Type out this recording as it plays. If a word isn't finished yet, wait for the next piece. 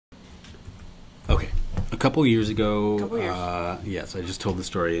A couple years ago, Yes, I just told the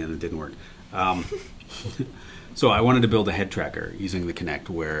story and it didn't work. So I wanted to build a head tracker using the Kinect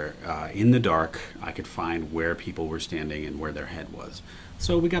where in the dark I could find where people were standing and where their head was.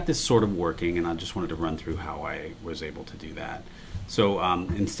 So we got this sort of working, and I just wanted to run through how I was able to do that. So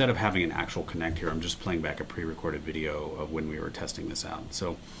instead of having an actual Kinect here, I'm just playing back a pre-recorded video of when we were testing this out.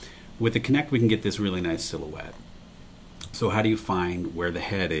 So with the Kinect we can get this really nice silhouette. So how do you find where the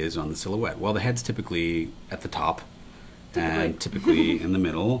head is on the silhouette? Well, the head's typically at the top and typically in the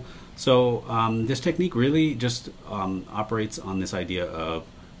middle. So this technique really just operates on this idea of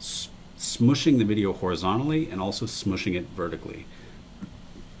smushing the video horizontally and also smushing it vertically.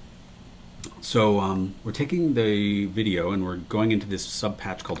 So we're taking the video and we're going into this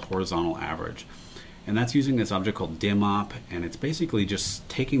subpatch called horizontal average. And that's using this object called dim-op, and it's basically just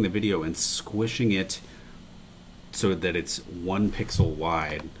taking the video and squishing it so that it's 1 pixel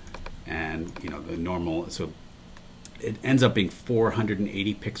wide, and you know the normal, so it ends up being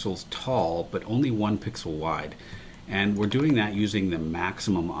 480 pixels tall but only 1 pixel wide, and we're doing that using the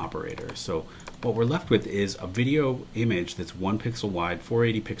maximum operator. So what we're left with is a video image that's 1 pixel wide,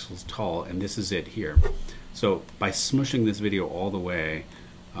 480 pixels tall, and this is it here. So by smushing this video all the way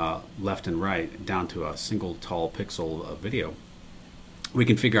left and right down to a single tall pixel of video, we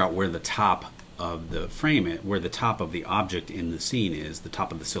can figure out where the top of the frame, where the top of the object in the scene is, the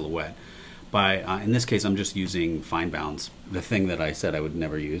top of the silhouette. By in this case, I'm just using fine bounds, the thing that I said I would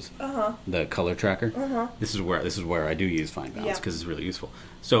never use, the color tracker. This is where I do use fine bounds because it's really useful.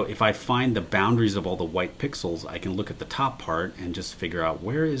 So if I find the boundaries of all the white pixels, I can look at the top part and just figure out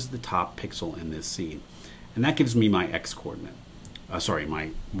where is the top pixel in this scene, and that gives me my x coordinate. Sorry,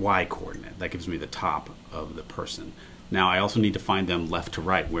 my y coordinate. That gives me the top of the person. Now I also need to find them left to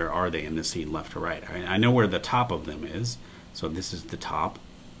right. Where are they in the scene, left to right? I know where the top of them is, so this is the top,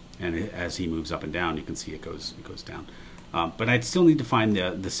 and as he moves up and down, you can see it goes down. But I'd still need to find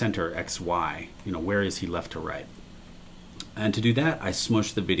the center x, y. You know, where is he left to right? And to do that, I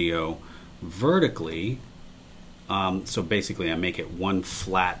smush the video vertically. So basically, I make it one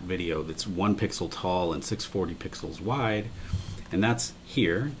flat video that's 1 pixel tall and 640 pixels wide. And that's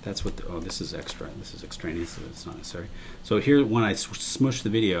here. That's what this is extra. This is extraneous, so it's not necessary. So here, when I smush the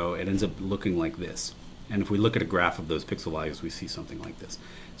video, it ends up looking like this. And if we look at a graph of those pixel values, we see something like this.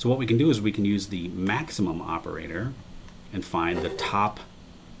 So what we can do is we can use the maximum operator and find the top,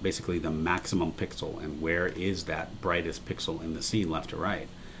 basically the maximum pixel, and where is that brightest pixel in the scene, left to right,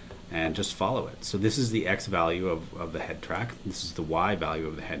 and just follow it. So this is the X value of the head track. This is the Y value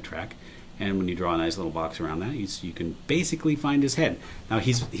of the head track. And when you draw a nice little box around that, you can basically find his head. Now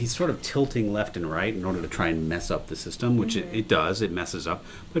he's sort of tilting left and right in order to try and mess up the system, which it does. It messes up.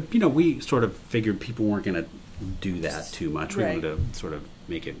 But you know, we sort of figured people weren't going to do that too much. We wanted to sort of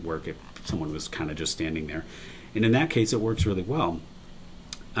make it work if someone was kind of just standing there. And in that case, it works really well.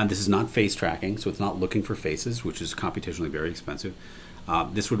 And this is not face tracking, so it's not looking for faces, which is computationally very expensive.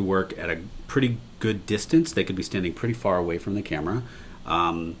 This would work at a pretty good distance. They could be standing pretty far away from the camera.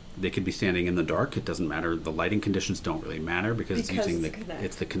 They could be standing in the dark. It doesn't matter. The lighting conditions don't really matter because it's using the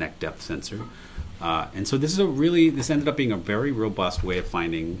Kinect depth sensor. And so this ended up being a very robust way of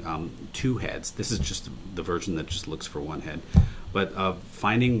finding 2 heads. This is just the version that just looks for 1 head, but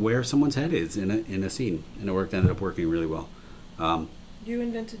finding where someone's head is in a scene, and it ended up working really well. You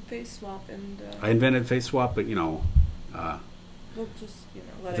invented face swap, and I invented face swap, but you know. We'll just,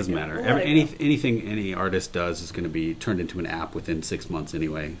 let it doesn't matter. We'll anything any artist does is going to be turned into an app within 6 months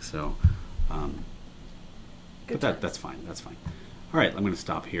anyway. So, but that's fine. That's fine. All right, I'm going to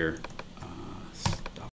stop here.